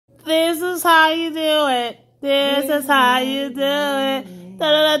This is how you do it. This is how you do it.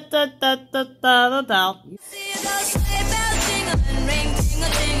 Da da da da da da da da. See those sleigh bells jingling, ring, tingle,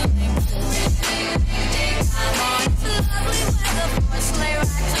 tingling. I'm on to lovely weather for a sleigh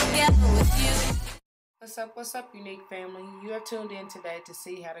ride together with you. What's up, unique family? You have tuned in today to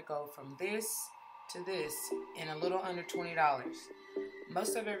see how to go from this to this in a little under $20.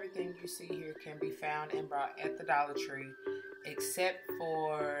 Most of everything you see here can be found and bought at the Dollar Tree, except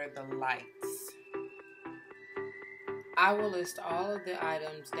for the lights. I will list all of the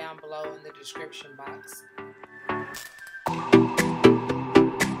items down below in the description box.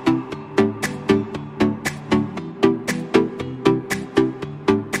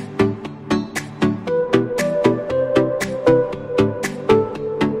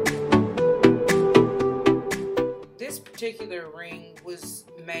 This particular ring was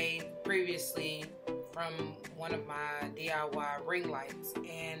made previously from one of my DIY ring lights,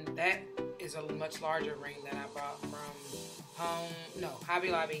 and that is a much larger ring that I bought from Hobby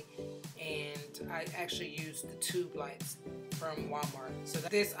Lobby, and I actually used the tube lights from Walmart. So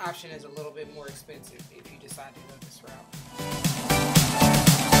this option is a little bit more expensive if you decide to go this route.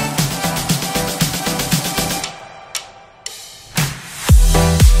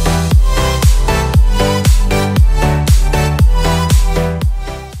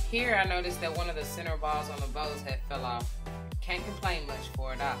 Here I noticed that one of the center balls on the bows had fell off. Can't complain much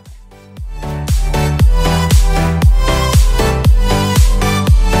for $1.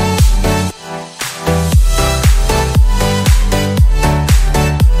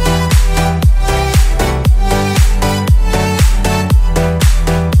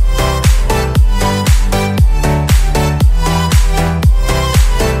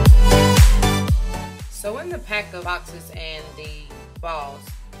 So in the pack of boxes and the balls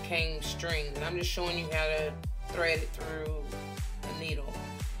came strings, and I'm just showing you how to thread it through a needle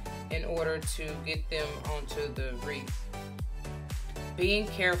in order to get them onto the wreath. Being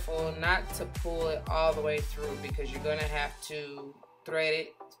careful not to pull it all the way through, because you're going to have to thread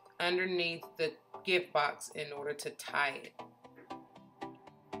it underneath the gift box in order to tie it.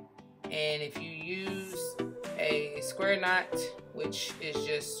 And if you use a square knot, which is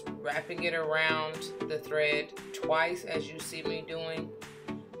just wrapping it around the thread twice as you see me doing,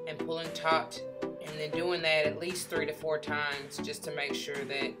 and pulling taut, and then doing that at least 3 to 4 times just to make sure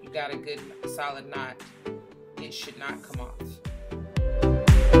that you got a good solid knot, it should not come off.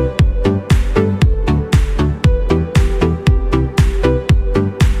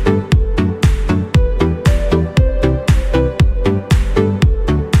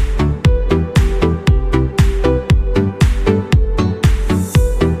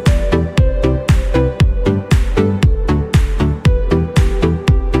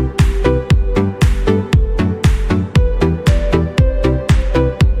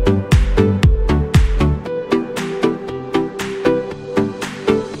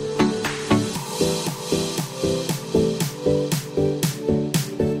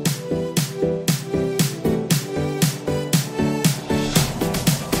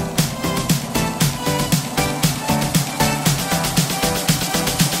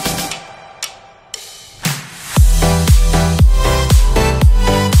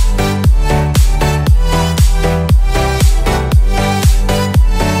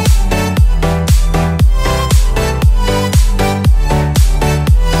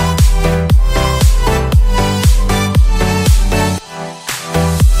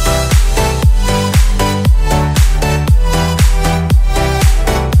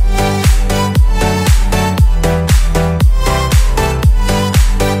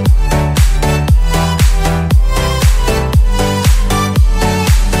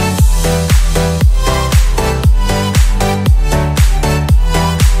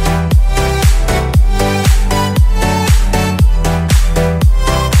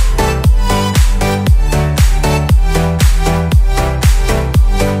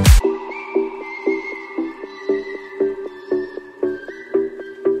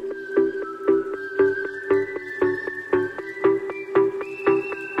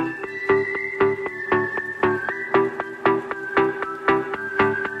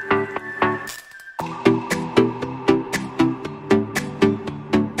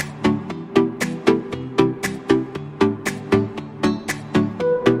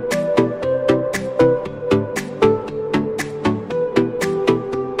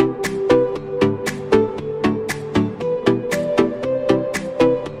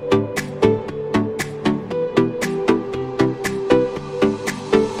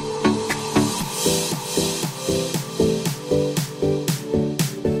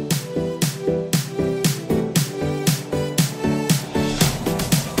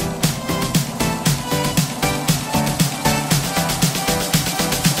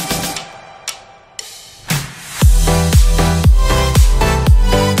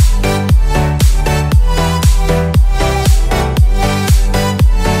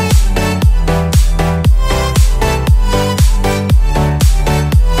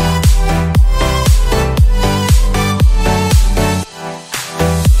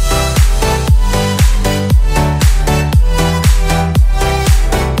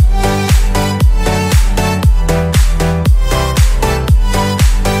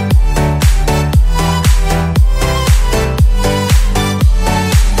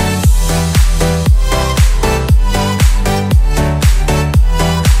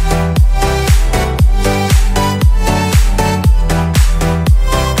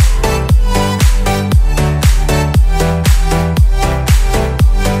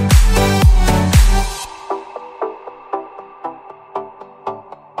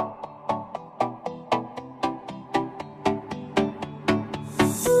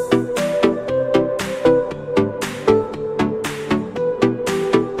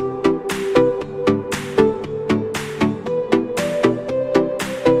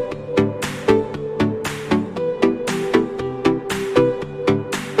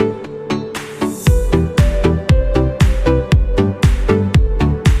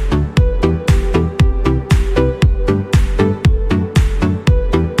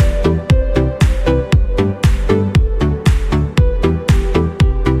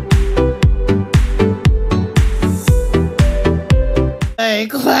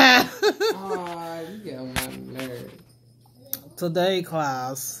 today,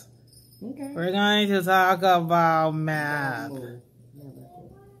 class, Okay. we're going to talk about math.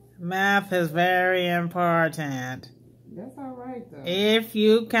 Math is very important. That's all right, though. If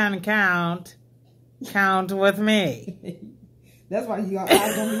you can count, count with me. That's why you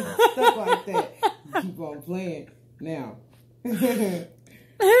always gonna be stuck like that. You keep on playing now. Hey,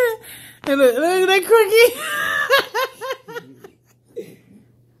 look at that cookie.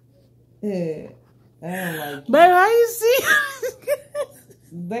 Yeah, I don't like it. Babe, how you see?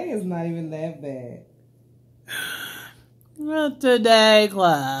 That is not even that bad. Well, today,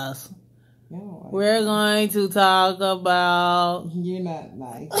 class, we're going to talk about... You're not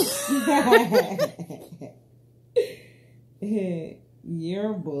nice.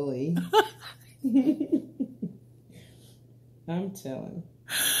 You're a bully. I'm telling.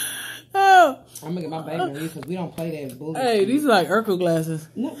 Oh. I'm gonna get my baby on these because we don't play that bully. Hey, these are like Urkel glasses.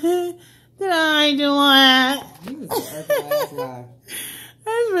 No. Did I do that? These are Urkel glass live.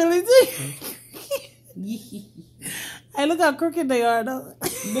 That's really deep. Hey, look how crooked they are, though.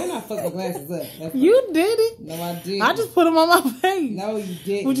 You better not fuck the glasses up. That's You did it. No, I didn't. I just put them on my face. No, you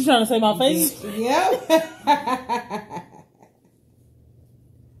didn't. What you trying to say, my face? Yep.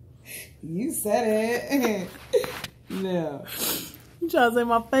 You said it. No. You trying to say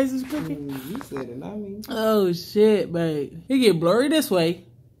my face is crooked? You said it, not me. Oh, shit, babe. It get blurry this way.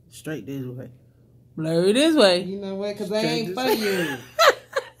 Straight this way. Blurry this way. You know what? Because they ain't for you.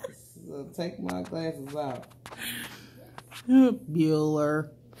 So take my glasses out. Bueller.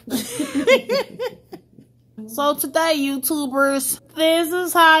 So today, YouTubers, this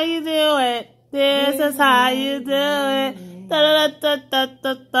is how you do it. This is how you do it. Da da da da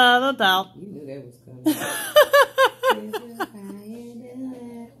da da da. You knew that was coming. This is how you do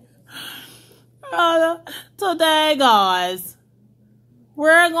it. Today, guys,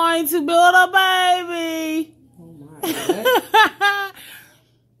 we're going to build a baby. Oh my God.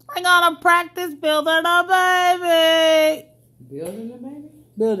 We're gonna practice building a baby. Building a baby?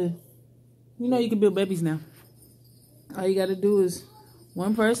 Building. You know you can build babies now. All you gotta do is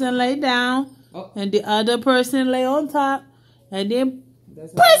one person lay down and the other person lay on top, and then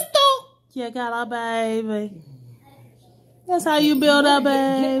presto, you got a baby. That's how you build a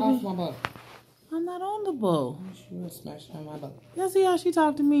baby. Get off my boat. I'm not on the boat. She was smashing on my boat. You see how she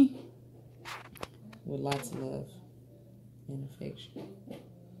talked to me? With lots of love and affection.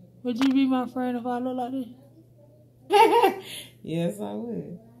 Would you be my friend if I look like this? Yes, I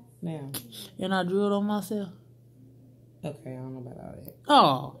would. Now. And I drilled on myself. Okay, I don't know about all that.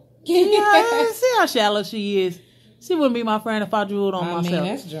 Oh. Yeah, see how shallow she is. She wouldn't be my friend if I drilled on myself. I mean,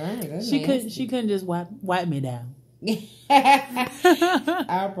 that's German. That's She couldn't just wipe me down.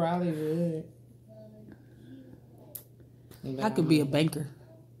 I probably would. I could be a banker.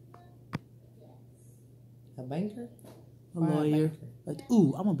 A banker? A lawyer. Like,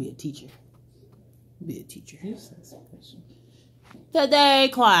 ooh, I'm gonna be a teacher. Be a teacher. Today,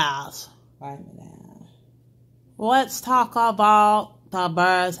 class. Wipe me down. Let's talk about the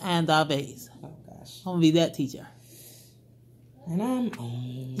birds and the bees. Oh gosh. I'm gonna be that teacher. And I'm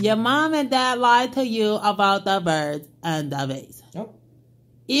on. Your mom and dad lied to you about the birds and the bees. Nope.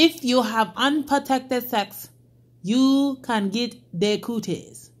 If you have unprotected sex, you can get their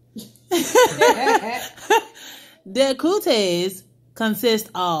cooties. Their cooties consist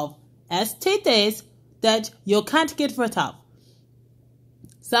of STDs that you can't get rid of.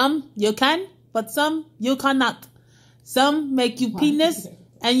 Some you can, but some you cannot. Some make you penis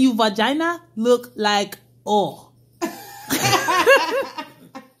and your vagina look like oh.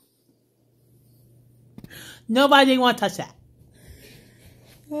 Nobody want to touch that.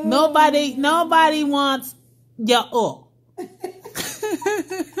 Nobody wants your oh.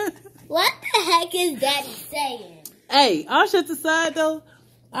 What the heck is Daddy saying? Hey, all shit aside though,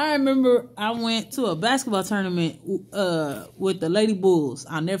 I remember I went to a basketball tournament with the Lady Bulls.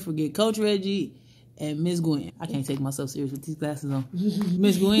 I'll never forget Coach Reggie and Miss Gwen. I can't take myself serious with these glasses on.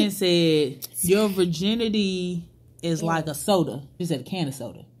 Miss Gwen said, your virginity is like a soda. She said a can of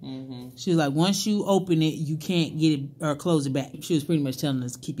soda. She was like, once you open it, you can't get it or close it back. She was pretty much telling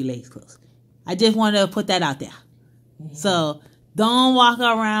us to keep your legs closed. I just wanted to put that out there. So don't walk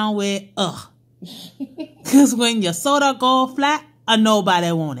around with because when your soda go flat,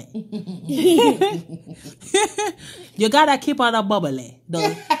 nobody want it. You gotta keep on the bubbly,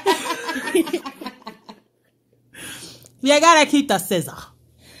 though. You gotta keep the scissor.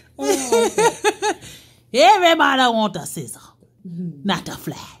 Everybody want the scissor, not the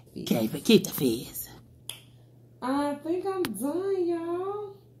flat. Keep the fizz. I think I'm done,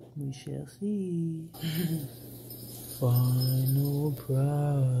 y'all. We shall see. Final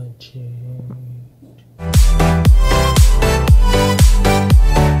project.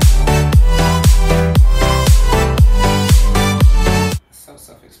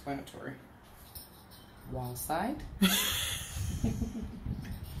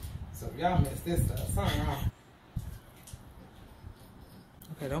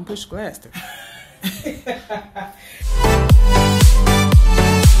 Don't push the glass through.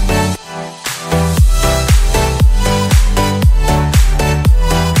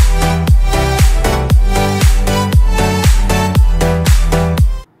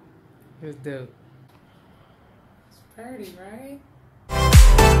 It's dope. It's pretty, right?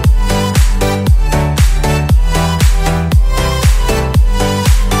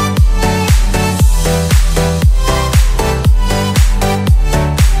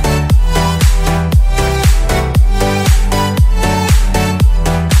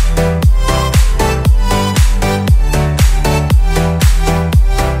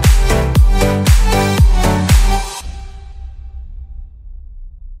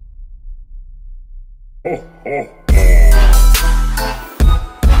 Ho, ho,